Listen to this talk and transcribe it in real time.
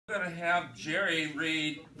going to have Jerry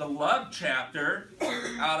read the love chapter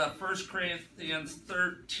out of 1 Corinthians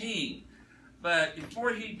 13. But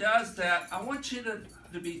before he does that, I want you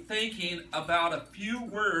to be thinking about a few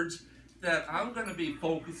words that I'm going to be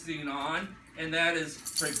focusing on, and that is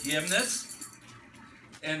forgiveness,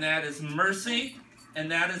 and that is mercy,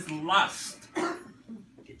 and that is lust.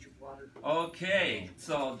 Get your water. Okay,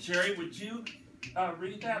 so Jerry, would you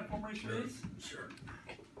read that for me, please? Sure.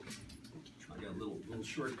 I got a little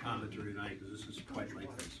short commentary tonight because this is quite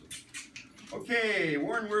lengthy. So. Okay,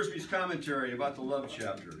 Warren Wiersbe's commentary about the love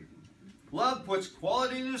chapter. Love puts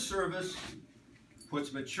quality into service,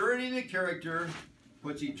 puts maturity into character,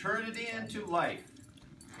 puts eternity into life.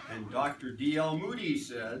 And Dr. D.L. Moody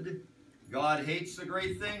said, God hates the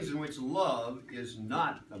great things in which love is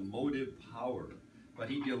not the motive power, but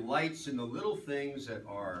he delights in the little things that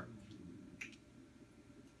are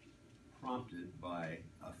prompted by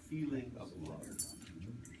a feeling of love.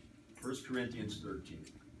 1 Corinthians 13.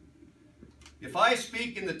 If I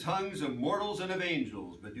speak in the tongues of mortals and of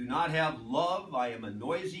angels, but do not have love, I am a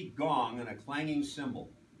noisy gong and a clanging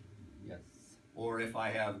cymbal. Yes. Or if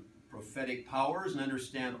I have prophetic powers and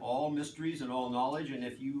understand all mysteries and all knowledge, and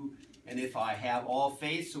if I have all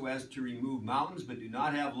faith so as to remove mountains, but do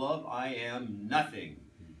not have love, I am nothing.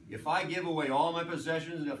 If I give away all my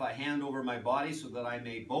possessions, and if I hand over my body so that I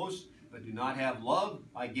may boast, but do not have love,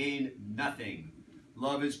 I gain nothing.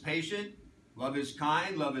 Love is patient, love is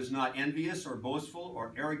kind, love is not envious or boastful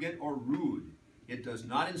or arrogant or rude. It does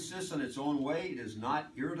not insist on its own way, it is not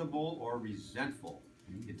irritable or resentful.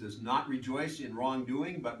 It does not rejoice in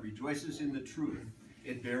wrongdoing, but rejoices in the truth.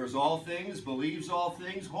 It bears all things, believes all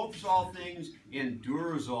things, hopes all things,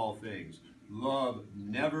 endures all things. Love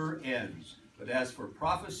never ends. But as for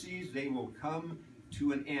prophecies, they will come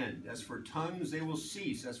to an end. As for tongues, they will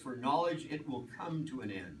cease. As for knowledge, it will come to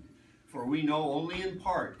an end. For we know only in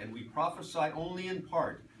part, and we prophesy only in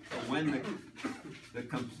part. But when the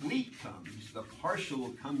complete comes, the partial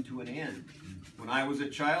will come to an end. When I was a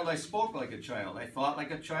child, I spoke like a child. I thought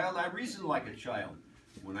like a child. I reasoned like a child.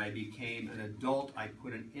 When I became an adult, I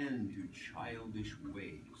put an end to childish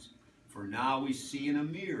ways. For now we see in a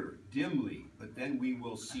mirror, dimly, but then we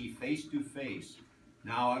will see face to face.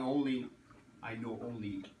 Now I know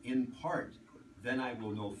only in part. Then I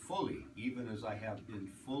will know fully, even as I have been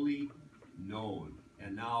fully known.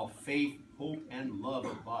 And now faith, hope, and love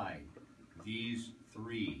abide, these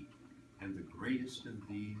three. And the greatest of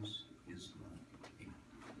these is love.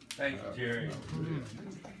 Thank you, Jerry.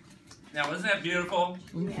 Now, isn't that beautiful?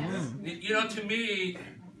 Yes. You know, to me,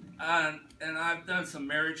 and I've done some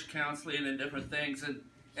marriage counseling and different things,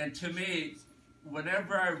 and to me,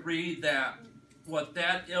 whenever I read that, what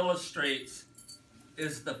that illustrates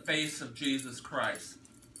is the face of Jesus Christ.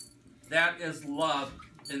 That is love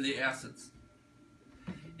in the essence.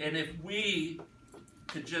 And if we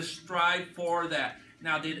could just strive for that.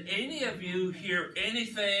 Now, did any of you hear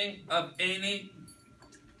anything of any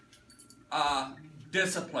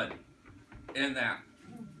discipline in that?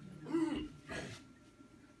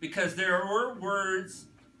 Because there were words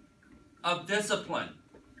of discipline.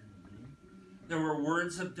 There were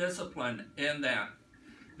words of discipline in that.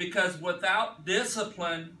 Because without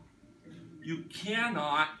discipline, you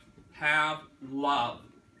cannot have love.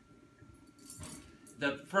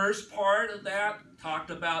 The first part of that talked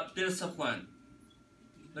about discipline,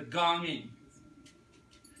 the gonging.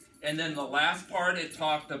 And then the last part, it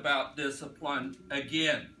talked about discipline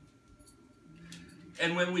again.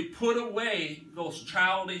 And when we put away those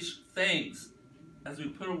childish things, as we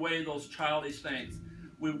put away those childish things,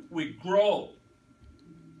 we grow.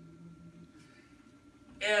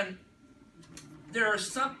 And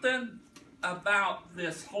there's something about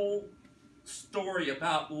this whole story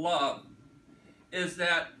about love, is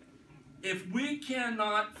that if we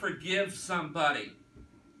cannot forgive somebody,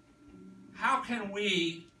 how can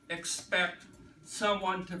we expect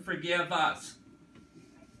someone to forgive us?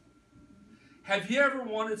 Have you ever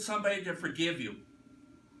wanted somebody to forgive you?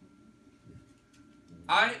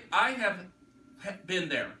 I have been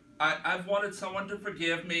there. I've wanted someone to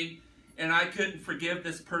forgive me, and I couldn't forgive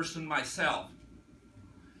this person myself.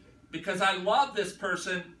 Because I love this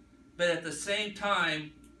person, but at the same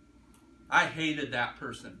time, I hated that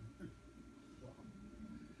person.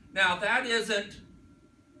 Now, that isn't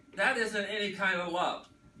any kind of love.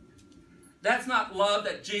 That's not love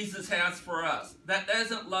that Jesus has for us. That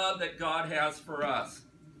isn't love that God has for us.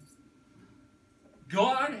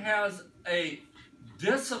 God has a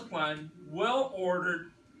disciplined,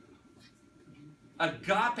 well-ordered,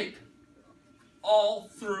 agapic, all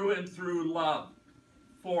through and through love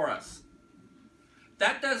for us.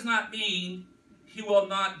 That does not mean He will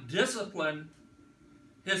not discipline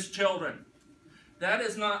his children. That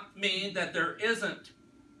does not mean that there isn't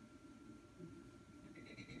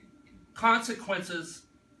consequences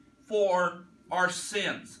for our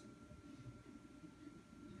sins.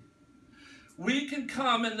 We can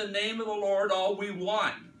come in the name of the Lord all we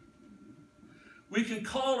want. We can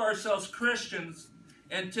call ourselves Christians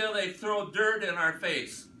until they throw dirt in our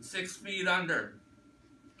face, 6 feet under.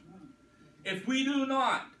 If we do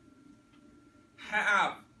not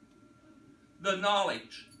have the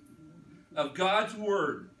knowledge of God's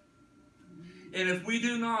Word, and if we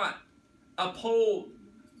do not uphold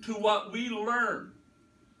to what we learn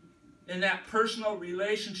in that personal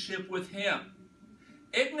relationship with Him,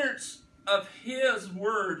 ignorance of His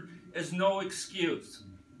Word is no excuse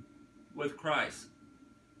with Christ.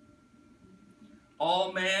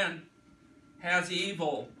 All man has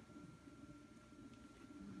evil,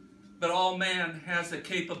 but all man has the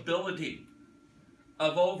capability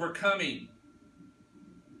of overcoming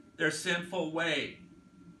their sinful way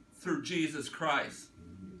through Jesus Christ.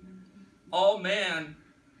 All man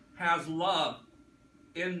has love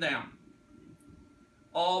in them.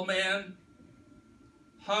 All man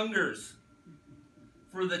hungers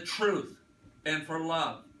for the truth and for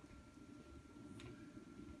love.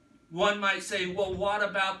 One might say, well, what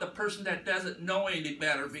about the person that doesn't know any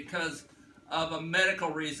better because of a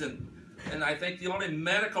medical reason? And I think the only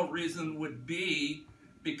medical reason would be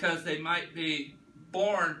because they might be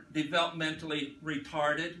born developmentally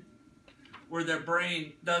retarded, where their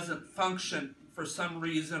brain doesn't function for some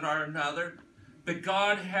reason or another. But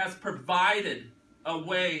God has provided a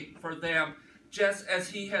way for them, just as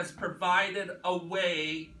He has provided a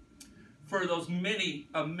way for those many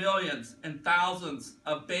millions and thousands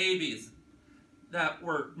of babies that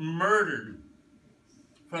were murdered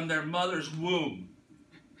from their mother's womb.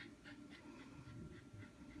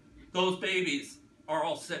 Those babies are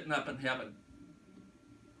all sitting up in heaven.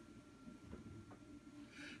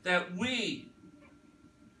 That we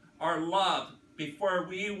are loved before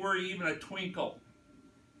we were even a twinkle.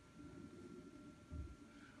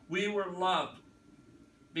 We were loved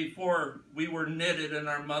before we were knitted in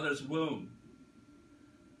our mother's womb.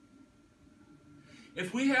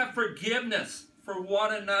 If we have forgiveness for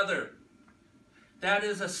one another, that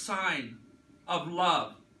is a sign of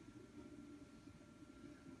love.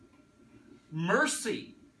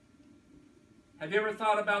 Mercy. Have you ever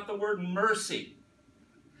thought about the word mercy?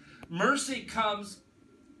 Mercy comes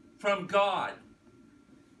from God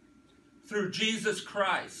through Jesus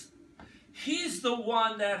Christ. He's the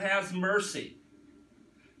one that has mercy.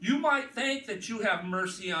 You might think that you have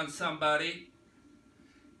mercy on somebody,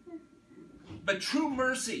 but true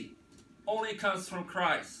mercy only comes from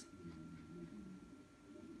Christ.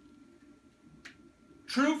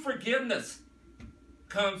 True forgiveness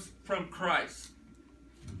comes from Christ.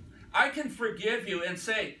 I can forgive you and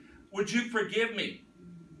say, would you forgive me?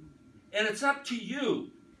 And it's up to you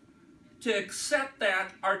to accept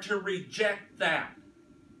that or to reject that.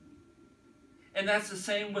 And that's the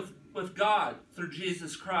same with God through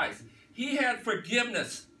Jesus Christ. He had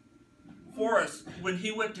forgiveness for us when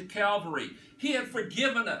He went to Calvary. He had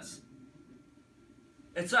forgiven us.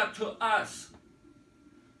 It's up to us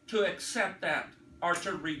to accept that or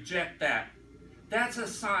to reject that. That's a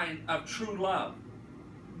sign of true love.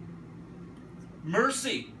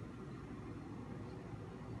 Mercy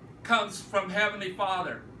comes from Heavenly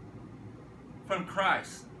Father, from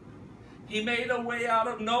Christ. He made a way out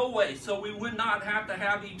of no way so we would not have to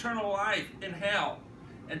have eternal life in hell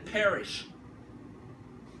and perish.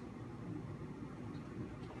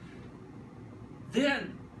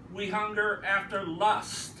 Then we hunger after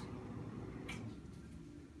lust.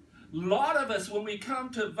 A lot of us, when we come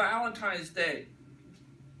to Valentine's Day,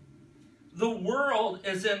 the world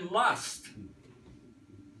is in lust.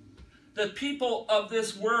 The people of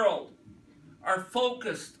this world are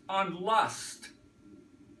focused on lust.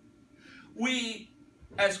 We,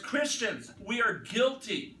 as Christians, we are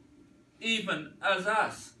guilty, even as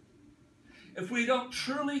us. If we don't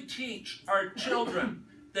truly teach our children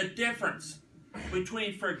the difference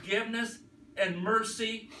between forgiveness and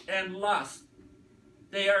mercy and lust,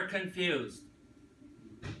 they are confused.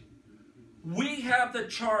 We have the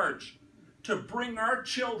charge to bring our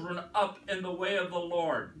children up in the way of the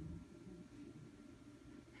Lord.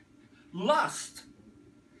 Lust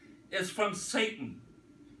is from Satan.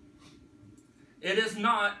 It is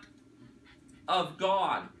not of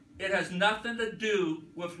God. It has nothing to do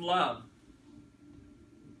with love.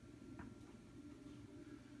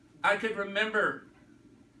 I could remember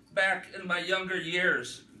back in my younger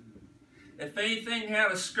years, if anything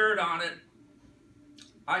had a skirt on it,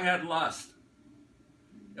 I had lust.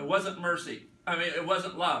 It wasn't mercy. It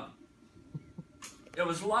wasn't love. It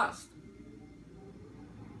was lust.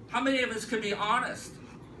 How many of us could be honest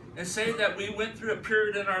and say that we went through a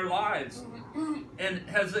period in our lives and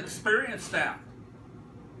has experienced that?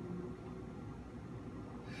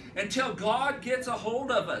 Until God gets a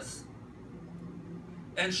hold of us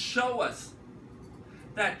and show us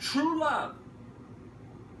that true love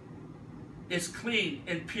is clean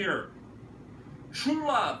and pure. True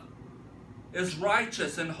love is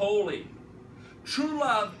righteous and holy. True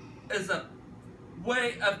love is a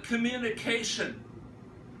way of communication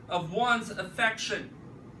of one's affection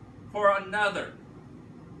for another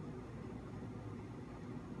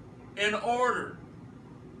in order,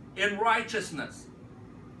 in righteousness.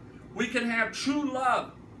 We can have true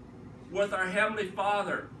love with our Heavenly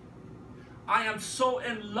Father. I am so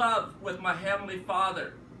in love with my Heavenly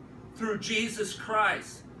Father through Jesus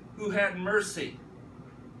Christ, who had mercy.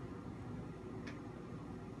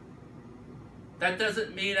 That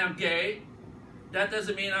doesn't mean I'm gay. That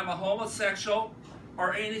doesn't mean I'm a homosexual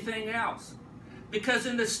or anything else. Because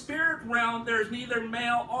in the spirit realm, there's neither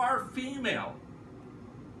male or female.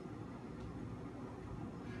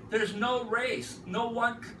 There's no race,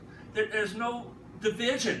 there's no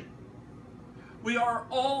division. We are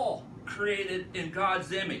all created in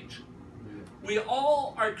God's image. We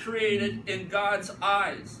all are created in God's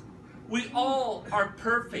eyes. We all are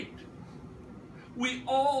perfect. We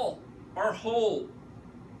all are whole.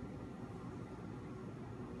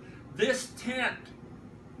 This tent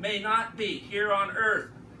may not be here on earth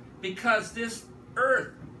because this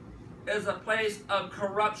earth is a place of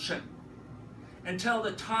corruption until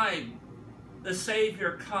the time the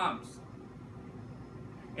Savior comes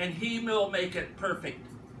and He will make it perfect.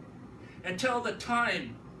 Until the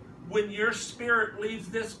time when your spirit leaves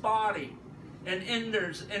this body and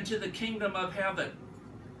enters into the kingdom of heaven,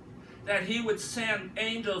 that He would send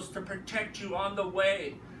angels to protect you on the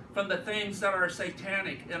way from the things that are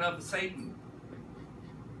satanic and of Satan.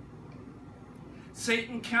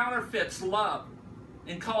 Satan counterfeits love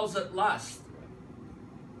and calls it lust.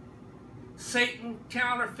 Satan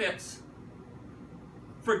counterfeits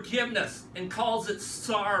forgiveness and calls it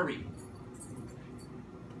sorry.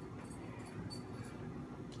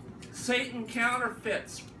 Satan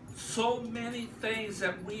counterfeits so many things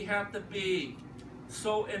that we have to be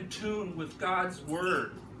so in tune with God's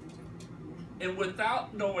Word. And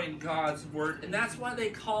without knowing God's Word, and that's why they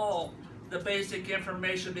call the basic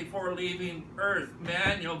information before leaving earth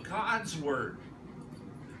manual God's Word.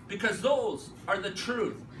 Because those are the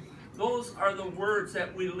truth. Those are the words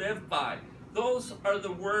that we live by. Those are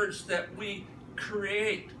the words that we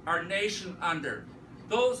create our nation under.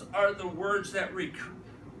 Those are the words that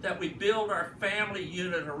we build our family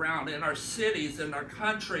unit around, in our cities, in our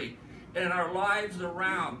country, in our lives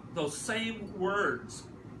around. Those same words.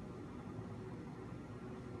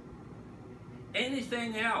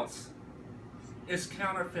 Anything else is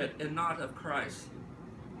counterfeit and not of Christ,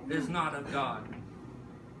 is not of God.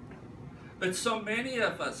 But so many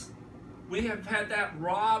of us, we have had that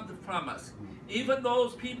robbed from us. Even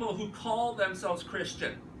those people who call themselves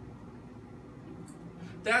Christian.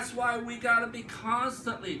 That's why we got to be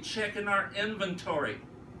constantly checking our inventory.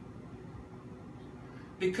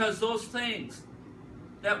 Because those things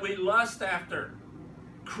that we lust after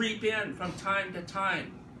creep in from time to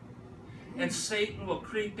time. And Satan will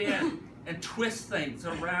creep in and twist things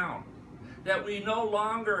around. That we no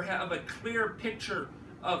longer have a clear picture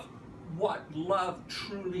of what love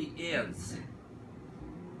truly is.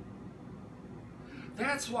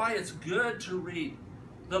 That's why it's good to read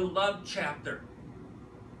the love chapter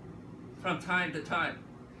from time to time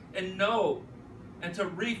and know and to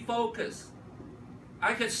refocus.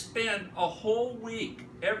 I could spend a whole week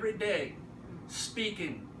every day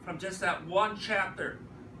speaking from just that one chapter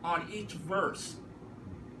on each verse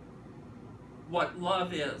what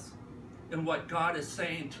love is and what God is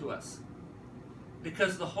saying to us.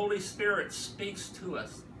 Because the Holy Spirit speaks to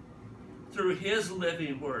us through His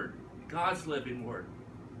living Word, God's living Word.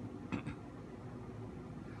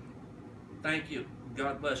 Thank you.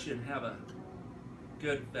 God bless you and have a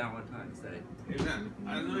good Valentine's Day. Amen.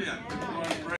 Hallelujah.